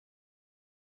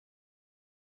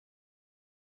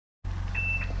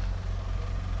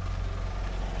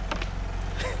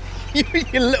You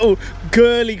little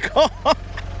girly car.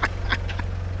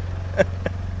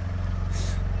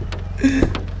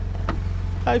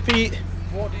 Hi Pete.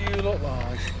 What do you look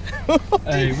like?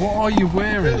 Hey, what are you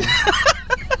wearing?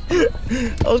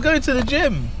 I was going to the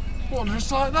gym. What,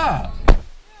 just like that?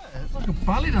 Yeah, it's like a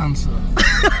ballet dancer.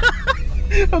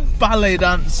 A ballet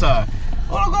dancer.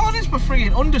 All I've got on is my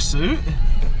freaking undersuit.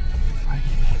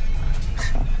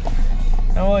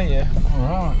 How are you?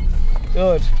 Alright.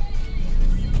 Good.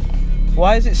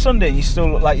 Why is it Sunday and you still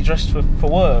look like you're dressed for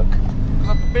work? Because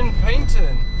I've been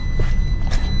painting.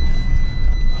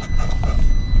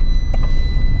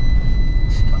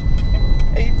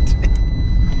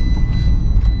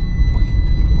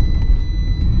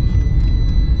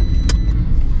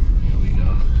 Here we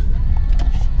go.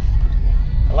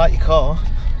 I like your car.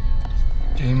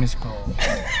 Jamie's car.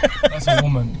 That's a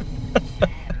woman.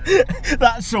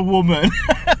 That's a woman.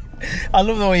 I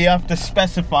love the way you have to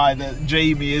specify that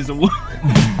Jamie is a woman.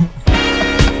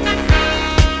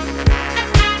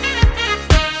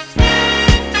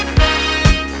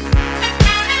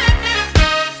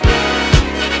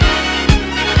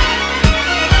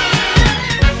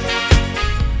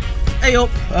 Hey up,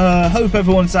 hope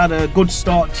everyone's had a good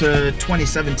start to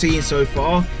 2017 so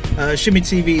far. Shimmy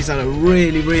TV's had a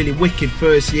really wicked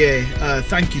first year.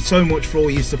 Thank you so much for all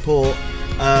your support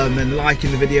and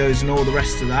liking the videos and all the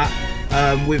rest of that.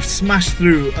 We've smashed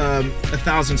through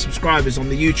 1,000 subscribers on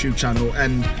the YouTube channel,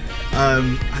 and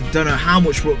I don't know how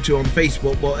much we're up to on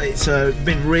Facebook, but it's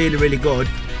been really good.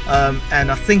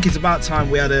 And I think it's about time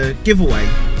we had a giveaway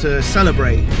to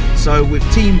celebrate. So we've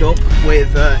teamed up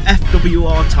with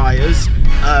FWR Tyres,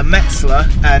 Metzeler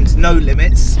and No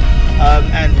Limits,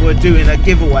 and we're doing a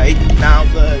giveaway. Now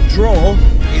the draw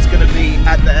is going to be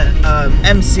at the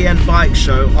MCN bike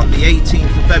show on the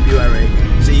 18th of February.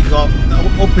 So you got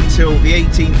up until the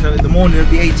 18th, the morning of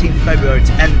the 18th of February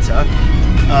to enter.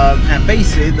 And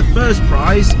basically the first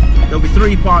prize, there'll be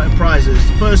three prizes.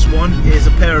 The first one is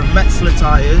a pair of Metzeler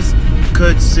Tyres,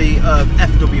 courtesy of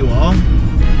FWR.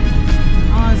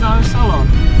 Oh, is that a salon?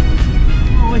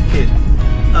 Oh, wicked.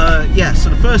 Yeah, so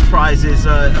the first prize is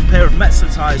a pair of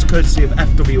Metzeler Tyres, courtesy of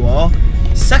FWR.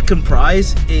 Second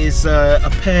prize is a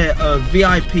pair of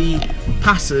VIP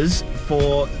passes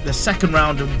for the second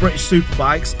round of British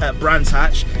Superbikes at Brands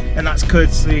Hatch, and that's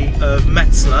courtesy of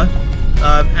Metzeler.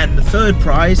 And the third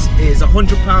prize is a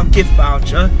 £100 gift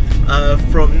voucher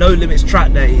from No Limits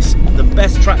Trackdays, the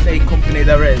best track day company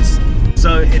there is.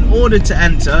 So in order to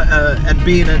enter and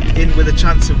be in with a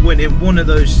chance of winning one of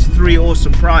those three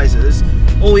awesome prizes,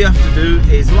 all you have to do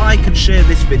is like and share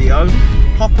this video,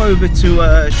 hop over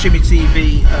to Shimmy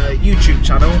TV YouTube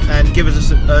channel and give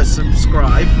us a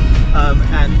subscribe,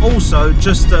 and also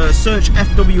just search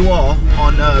FWR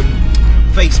on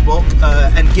Facebook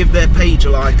and give their page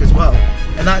a like as well.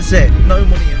 And that's it, no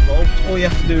money involved. All you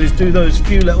have to do is do those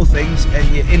few little things and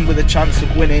you're in with a chance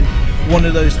of winning one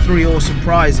of those three awesome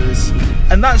prizes.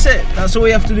 And that's it, that's all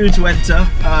you have to do to enter.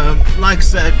 Like I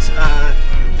said,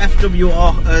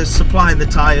 FWR supplying the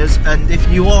tyres, and if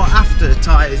you are after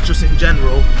tyres just in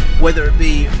general, whether it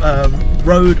be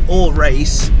road or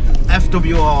race,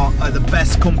 FWR are the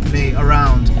best company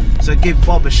around. So give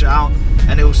Bob a shout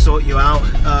and he'll sort you out.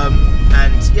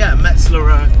 And yeah,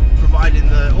 Metzeler are providing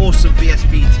the awesome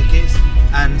VSB tickets,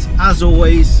 and as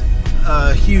always,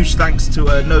 huge thanks to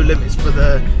No Limits for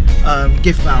the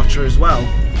gift voucher as well.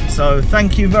 So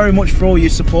thank you very much for all your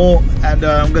support, and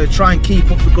I'm going to try and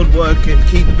keep up the good work and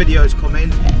keep the videos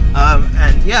coming.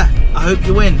 And yeah, I hope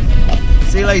you win.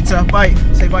 See you later. Bye.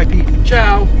 Say bye, Pete.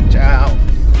 Ciao. Ciao.